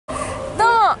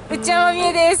内山ミ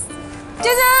エです。じゃじ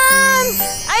ゃーん、ア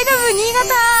イラブ新潟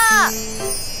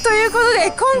ということ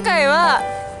で、今回は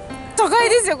都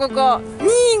会ですよ。ここ新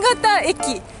潟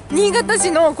駅、新潟市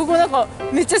のここなんか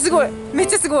めっちゃすごい、めっ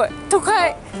ちゃすごい都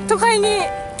会に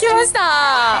来まし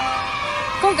た。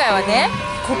今回はね、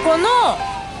ここの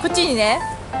こっちにね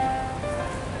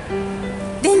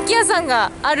電気屋さん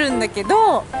があるんだけ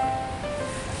ど、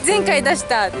前回出し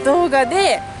た動画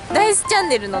でダイスチャン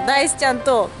ネルのダイスちゃん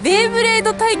とベイブレー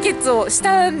ド対決をし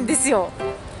たんですよ。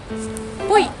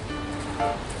ほい、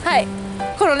はい、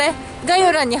このね概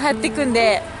要欄に貼ってくん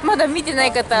で、まだ見てな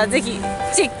い方はぜひ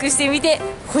チェックしてみて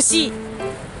ほしい。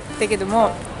だけど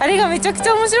もあれがめちゃくち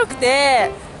ゃ面白く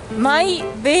て、マイ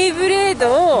ベイブレー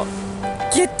ドを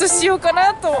ゲットしようか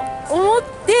なと思っ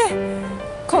て、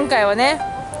今回はね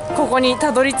ここに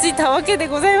たどり着いたわけで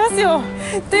ございますよ。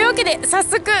というわけで早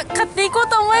速買っていこう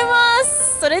と思いま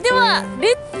す。それでは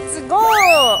レッツゴー。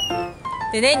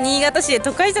でね、新潟市で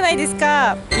都会じゃないです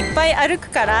か。いっぱい歩く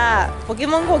からポケ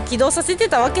モン GO を起動させて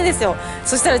たわけですよ。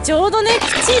そしたらちょうどねプ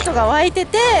チートが湧いて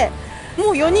て、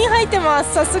もう4人入ってま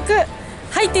す。早速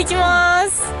入っていきま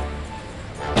す。さ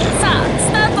あ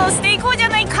スタートしていこうじゃ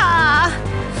ないか。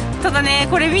ただね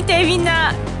これ見て、みん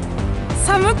な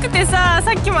寒くてさ、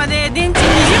さっきまで電池 20% あ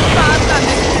ったんで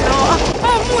すけど、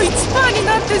もう 1% に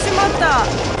なってしまった。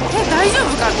大丈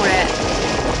夫かこれ。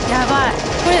やばい。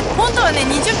これ本当はね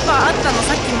 20% あったの、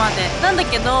さっきまでなんだ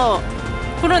けど、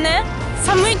これね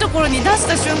寒いところに出し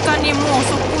た瞬間にもう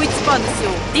速攻 1% です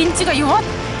よ。電池が弱っ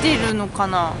てるのか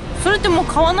な。それってもう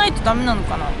買わないとダメなの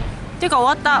かな。てか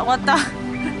終わった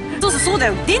そうだ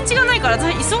よ、電池がないから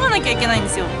私急がなきゃいけないんで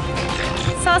すよ。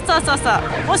さあ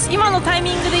もし今のタイ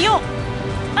ミングでよ。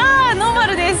ノーマ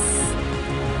ルです。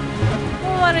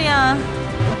ノーマルやん。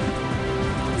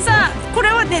さあこれ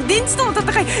はね電池との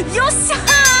戦い。よっしゃ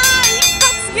ー、一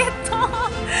発ゲット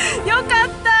よかった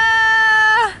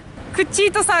ー。クチ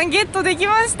ートさんゲットでき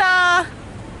ました。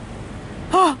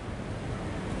危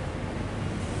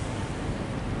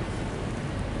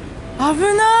なー、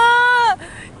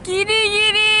ギリギリ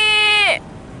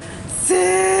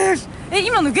セーフ。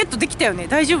今のゲットできたよね。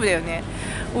大丈夫だよね。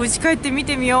お家帰って見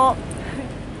てみよう。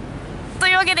と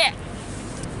いうわけで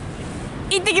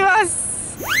行ってきま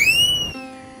す。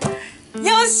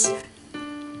よし、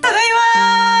ただい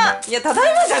まー。いやただい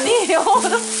まじゃねえよ何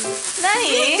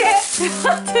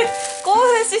待って、興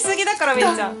奮しすぎだからめっ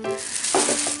ちゃ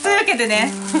というわけで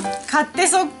ね買って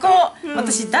速攻、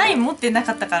私台持ってな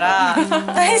かったから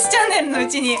ダイスチャンネルのう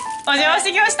ちにお邪魔し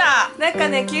てきました。なんか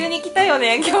ね急に来たよ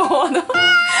ね今日の見て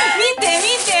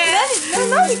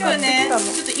何かね、ちょっと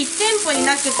1店舗に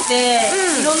なくって、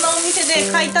いろんなお店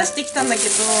で買い足してきたんだけど、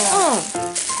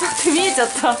待って、見えちゃっ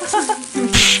たまさ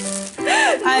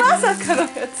かのや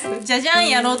つじゃじゃん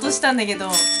やろうとしたんだけど、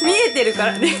見えてるか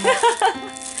らね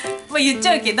もう言っち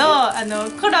ゃうけど、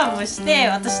コラボして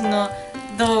私の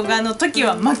動画の時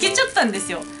は負けちゃったんで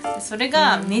すよ。それ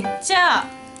がめっちゃ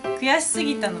悔しす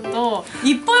ぎたのと、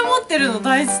いっぱい持ってるの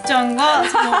ダイスちゃんが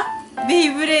そのベイ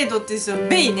ブレードって言うんですよ。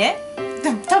ベイね、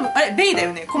でも多分あれベイだ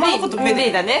よね。コマのことベ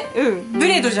イだね。ブ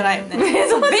レードじゃないよね。ベ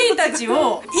イたち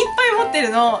をいっぱい持ってる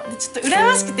の。ちょっと羨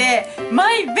ましくて、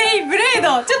マイベイブレー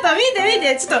ドちょっと見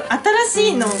て、ちょっと新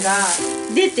しいのが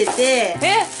出てて、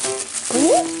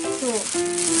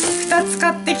2つ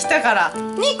買ってきたから。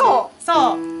2個。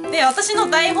そうで、私の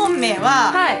大本命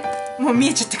は、もう見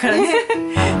えちゃったからね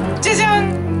じゃじゃ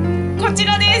ん、こち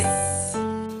らです。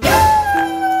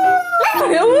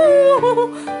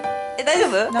大丈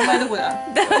夫？名前どこだ？あ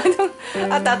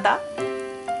った。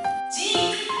ジーク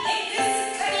エクス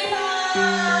カリバ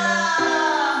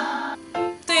ー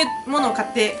というものを買っ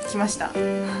てきました。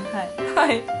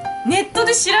ネット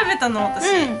で調べたの私。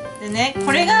でね、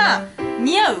これが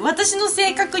似合う、私の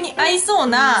性格に合いそう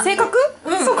な。性格？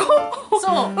そこ？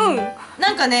そう。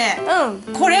なんかね、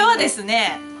これはです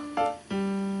ね、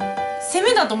攻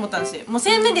めだと思ったんですよ。もう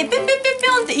攻めでペッペッペッペ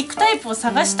ョンっていくタイプを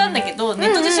探したんだけど、ネ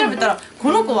ットで調べたら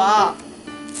この子は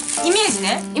イメージ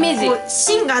ね、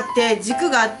芯があって軸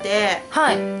があって、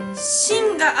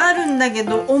芯があるんだけ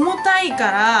ど重たい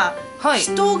から、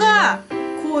人が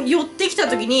こう寄ってきた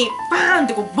時にバーンっ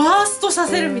てこうバーストさ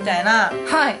せるみたいな。そう、な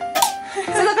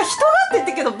んか人がって言っ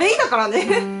てけどベイだからねっ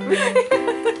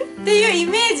ていうイ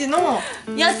メージの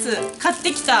やつ買っ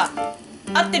てきた。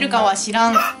合ってるかは知ら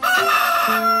ん。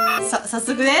早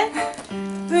速ね、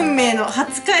運命の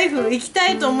初開封いきた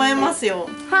いと思いますよ。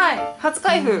初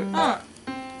開封。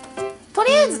と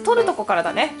りあえず取るとこから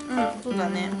だね。そうだ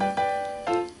ね。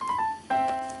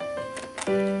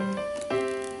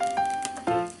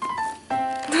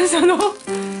その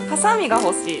ハサミが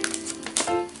欲しい。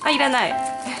いらない。開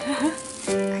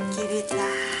けれた。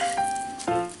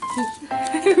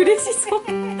嬉しそう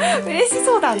嬉し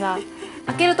そうだな。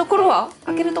開けるところは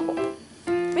開けるとこ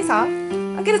メサ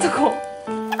開けるとこ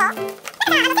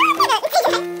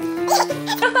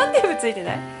テープついて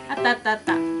ない？あったあったあっ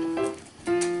た。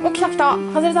お、来た来た。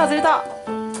外れた外れた。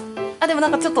あ、でもな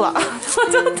んかちょっとだちょ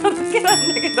っとだけなん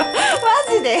だけどマ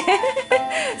ジで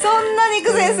そんなに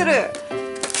苦戦する。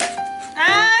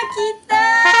あ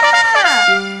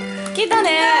ー、来た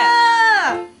ね。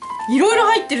いろいろ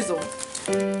入ってるぞ。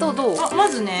どうどう？あ、ま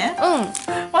ずね、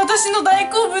私の大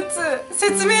好物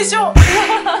説明書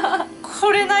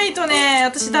これないとね、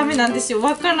私ダメなんですよ。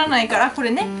わからないから。こ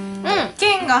れね、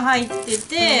剣が入って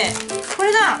て、こ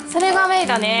れだ。それがメイ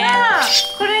だね。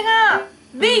これが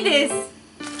ベイです。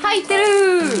入って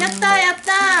る。やったーやっ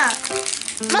た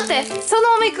ー。待って、その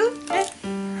ままいく？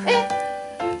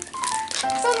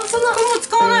そのもう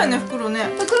使わないよね、袋ね。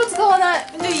袋使わない。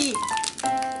じゃあいい。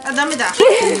あ、ダメだ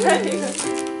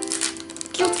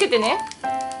気をつけてね。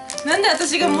なんで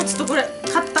私が持つとこれ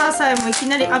カッターさえもいき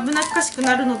なり危なっかしく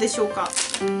なるのでしょうか。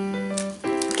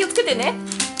気をつけてね。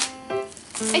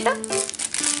あ、いた？開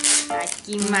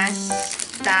きまし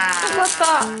た。よかった。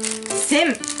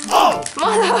1000。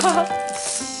まだ。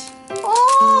お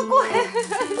ー、これ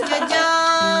じゃじゃ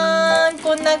ーん、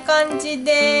こんな感じ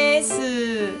で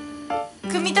す。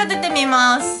組み立ててみ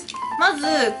ます。ま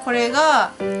ずこれ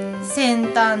が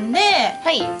先端で、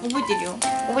はい、覚えてるよ。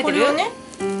覚えてるよね。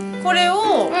これ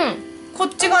を、こっ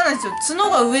ち側なんですよ。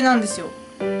角が上なんですよ。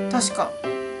確か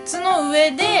角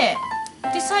上で、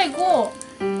最後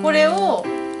これを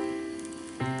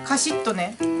カシッと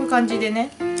ね、こういう感じでね。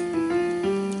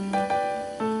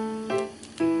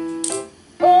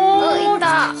おー、来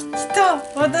た来た。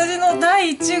私の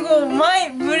第1号マイ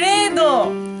ブレー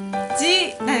ド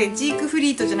ジークフ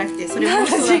リートじゃなくて、それも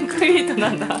ジークフリートな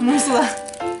んだ。もうそうだ。ジー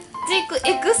ク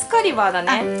エクスカリバーだ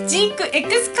ね。ジークエ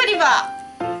クスカリバー。あ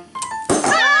あ、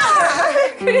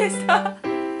びっくりした。落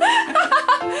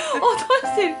と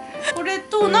してる。これ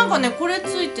となんかね、これ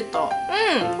ついてた。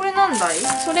これなんだい？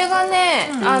それが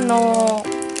ね、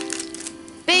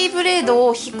ベイブレード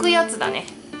を引くやつだね。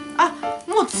あ、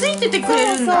もうついててく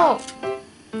れるんだ。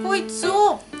こいつ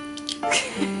を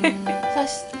刺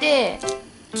して。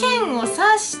剣を刺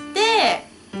して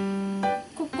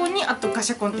ここにあとガ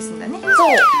シャコンってするんだね。そう。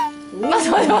待って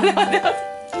待って待って待って。下がっ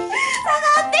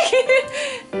てきる。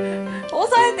押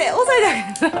さえてあげ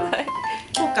てください。こ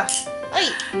うか。はい。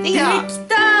できた。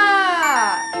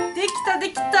で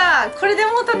きた。これで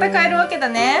もう戦えるわけだ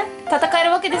ね。戦え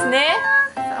るわけですね。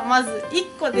さあまず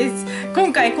1個です。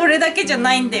今回これだけじゃ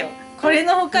ないんだよ。これ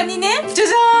の他にね、じゃ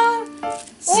じゃーん。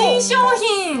新商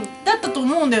品だったと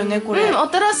思うんだよね、これ。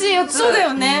新しいやつ。そうだ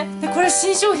よね。でこれ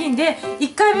新商品で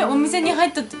1回目お店に入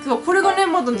った時はこれがね、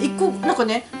まだ1個なんか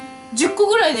ね10個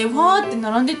ぐらいでわーって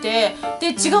並んでて、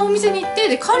で違うお店に行って、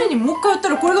で彼にもう一回やった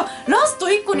らこれがラスト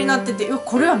1個になってて、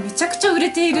これはめちゃくちゃ売れ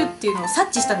ているっていうのを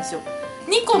察知したんですよ。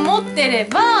2個持ってれ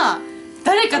ば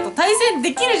誰かと対戦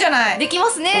できるじゃない。できま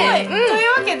すね。はい、という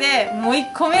わけでもう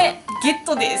1個目ゲッ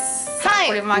トです。はい、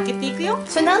これも開けていくよ。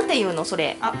それなんていうのそ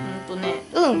れ？あ、ツイン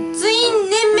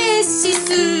ネメシ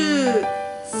ス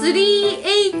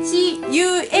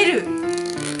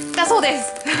 3HUL だそうで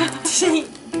す。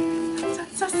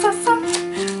さ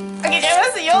開けちゃいま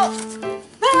すよ。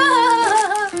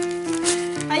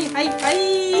はいはいはい。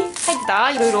入ってた？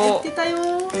いろいろ入ってたよ。あ、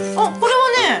これは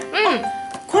ね、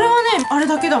これはね、あれ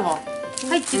だけだわ。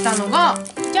入ってたのが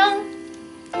じゃん、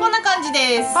こんな感じ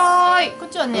です。はーい。こっ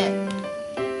ちはね、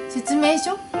説明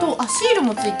書とシール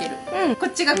もついてる。こ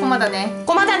っちがコマだね。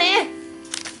コマだね。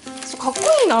かっこ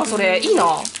いいな、それ。いい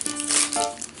な。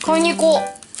買いに行こう。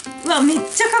うわ、めっ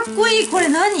ちゃかっこいい。これ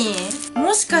何？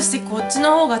もしかしてこっち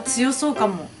の方が強そうか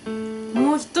も。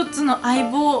もう一つの相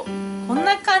棒、こん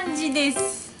な感じで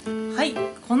す。はい、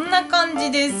こんな感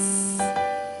じです。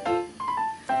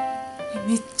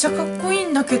めっちゃかっこいい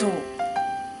んだけど。か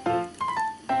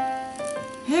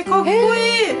っこ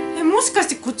いい。もしかし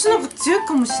てこっちの方が強い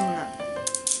かもしんない。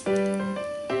で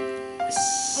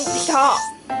きた。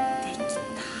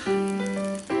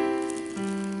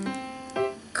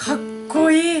かっ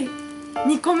こいい。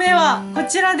2個目はこ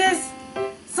ちらです。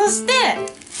そして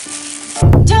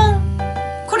じゃん、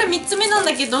これ3つ目なん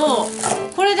だけど、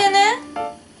これでね、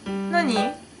何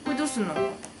これどうすんの？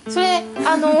それどう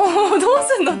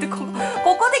すんのってここで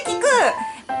聞く。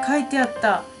書いてあっ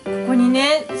た。ここに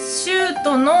ね、シュー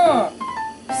トの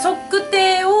測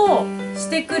定をし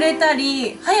てくれた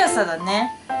り、速さだ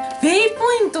ね、ベイ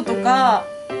ポイントとか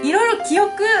いろいろ記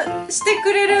憶して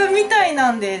くれるみたい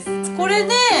なんです。これ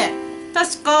で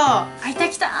確か、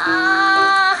来た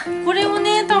これを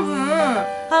ね、多分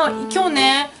今日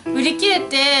ね売り切れ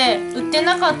て売って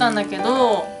なかったんだけ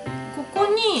ど、ここ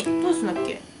にどうすんだっ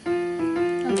け、な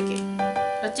んだっけ、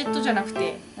ラチェットじゃなく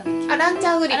てなんだっけ、ランチ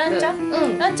ャーグリップ。ランチャー、う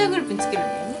ん、ランチャーグリップにつけるん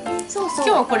だよね。そうそう。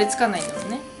今日はこれつかないんだもん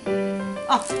ね。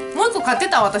あ、もう一個買って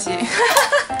た私。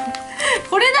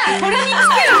これだ、これにつけ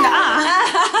るんだ。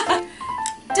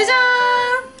じゃじゃ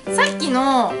ーん。さっき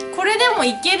のこれでも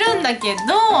いけるんだけ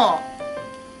ど、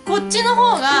こっちの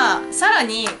方がさら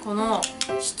にこの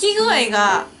引き具合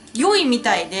が良いみ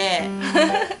たいで、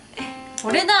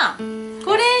これだ。こ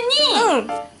れに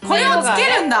これをつけ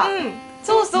るんだ。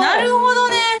そうそう。なるほど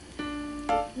ね。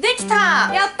できた。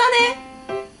やったね。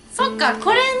そっか、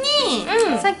これに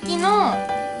さっきの、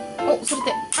お、それ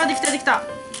で。あ、できたできた。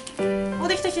お、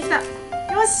できたできた。よ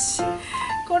し、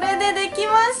これででき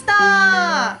まし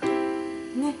た。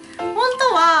ね、本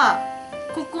当は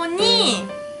ここに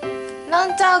ラ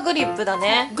ンチャーグリップだ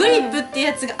ね。グリップって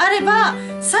やつがあれば、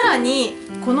さらに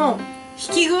この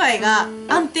引き具合が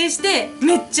安定して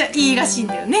めっちゃいいらしいん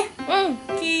だよね。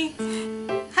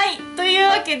はい、という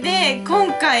わけで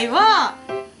今回は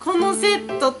このセ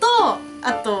ットと、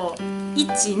あと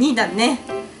1、2だね、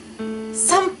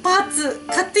3パーツ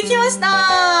買ってきまし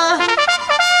た。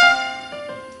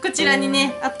こちらに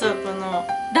ね、あとこの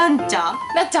ランチャ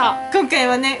ー、今回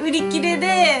はね売り切れ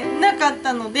でなかっ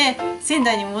たので、仙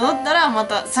台に戻ったらま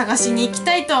た探しに行き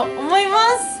たいと思いま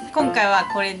す。今回は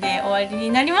これで終わり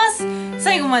になります。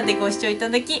最後までご視聴いた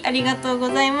だきありがとうご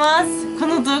ざいます。こ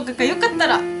の動画が良かった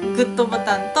らグッドボ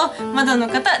タンと、まだの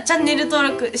方チャンネル登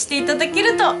録していただけ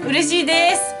ると嬉しい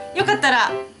です。よかった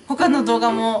ら他の動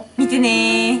画も見て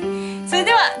ね。それ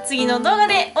では次の動画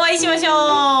でお会いしまし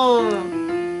ょう。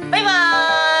バイバ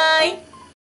ーイ。